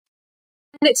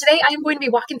And today I am going to be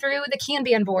walking through the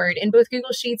Kanban board in both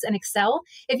Google Sheets and Excel.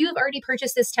 If you have already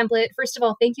purchased this template, first of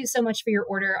all, thank you so much for your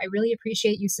order. I really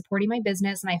appreciate you supporting my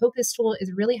business, and I hope this tool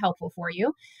is really helpful for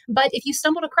you. But if you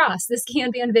stumbled across this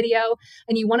Kanban video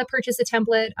and you want to purchase a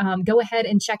template, go ahead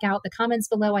and check out the comments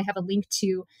below. I have a link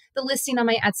to the listing on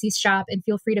my Etsy shop, and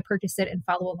feel free to purchase it and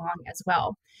follow along as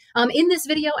well. In this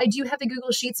video, I do have the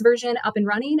Google Sheets version up and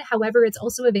running. However, it's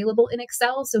also available in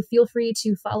Excel, so feel free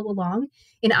to follow along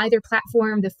in either platform.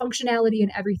 The functionality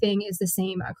and everything is the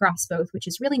same across both, which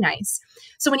is really nice.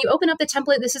 So when you open up the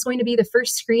template, this is going to be the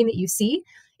first screen that you see.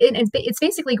 It's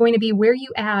basically going to be where you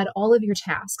add all of your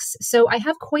tasks. So I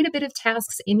have quite a bit of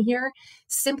tasks in here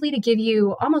simply to give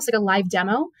you almost like a live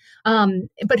demo.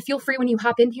 But feel free when you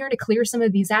hop in here to clear some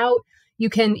of these out. You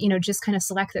can, just kind of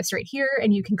select this right here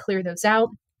and you can clear those out.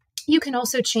 You can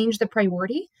also change the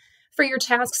priority for your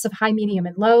tasks of high, medium,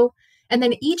 and low. And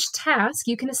then each task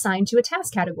you can assign to a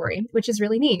task category, which is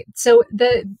really neat. So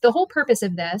the whole purpose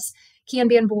of this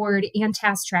Kanban board and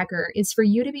task tracker is for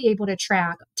you to be able to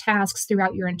track tasks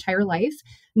throughout your entire life,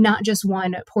 not just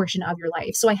one portion of your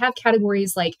life. So I have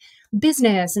categories like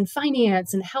business and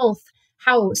finance and health,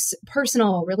 house,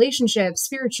 personal, relationships,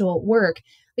 spiritual, work,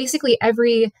 basically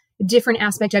every different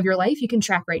aspect of your life you can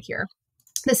track right here.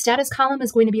 The status column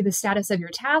is going to be the status of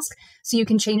your task, so you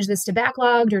can change this to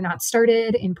backlogged or not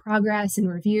started, in progress, in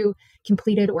review,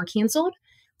 completed, or canceled.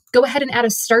 Go ahead and add a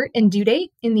start and due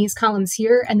date in these columns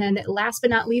here. And then last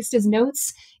but not least is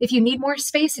notes. If you need more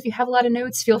space, if you have a lot of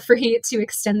notes, feel free to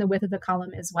extend the width of the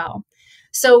column as well.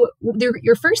 So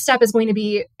your first step is going to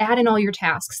be add in all your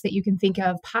tasks that you can think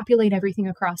of, populate everything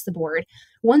across the board.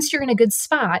 Once you're in a good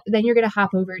spot, then you're going to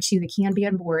hop over to the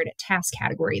Kanban board task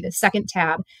category, the second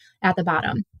tab at the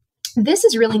bottom. This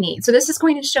is really neat. So this is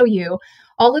going to show you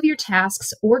all of your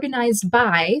tasks organized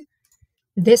by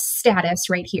this status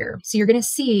right here. So you're going to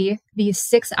see these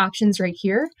 6 options right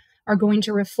here are going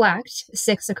to reflect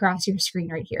 6 across your screen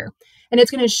right here. And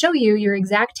it's going to show you your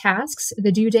exact tasks,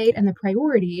 the due date, and the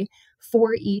priority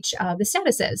for each of the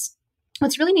statuses.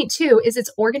 What's really neat too is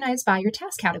it's organized by your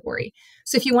task category.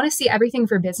 So if you want to see everything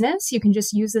for business, you can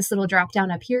just use this little drop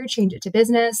down up here, change it to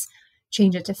business,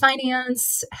 change it to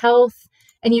finance, health,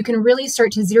 and you can really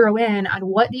start to zero in on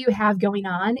what do you have going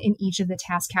on in each of the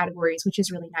task categories, which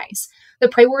is really nice. The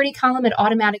priority column, it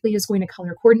automatically is going to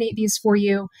color coordinate these for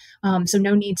you. So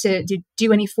no need to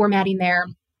do any formatting there.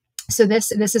 So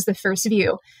this is the first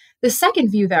view. The second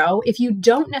view, though, if you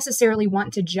don't necessarily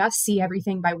want to just see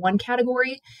everything by one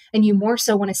category and you more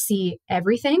so want to see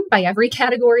everything by every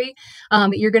category,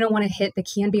 you're going to want to hit the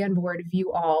Kanban board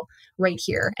view all right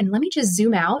here. And let me just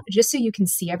zoom out just so you can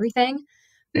see everything.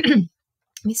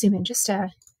 Let me zoom in just a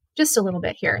little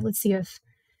bit here. Let's see if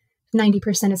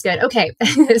 90% is good. Okay,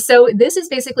 so this is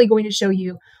basically going to show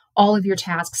you all of your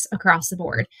tasks across the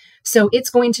board. So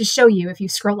it's going to show you, if you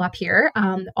scroll up here,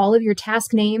 all of your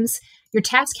task names. Your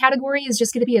task category is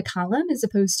just going to be a column as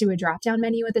opposed to a drop-down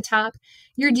menu at the top,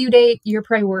 your due date, your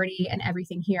priority, and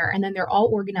everything here. And then they're all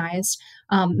organized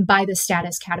by the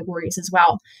status categories as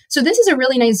well. So this is a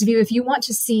really nice view. If you want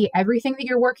to see everything that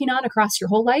you're working on across your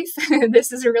whole life,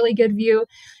 this is a really good view.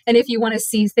 And if you want to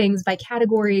see things by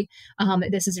category,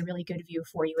 this is a really good view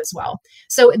for you as well.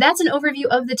 So that's an overview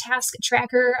of the task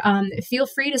tracker. Feel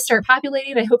free to start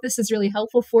populating. I hope this is really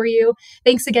helpful for you.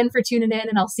 Thanks again for tuning in,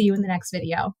 and I'll see you in the next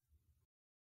video.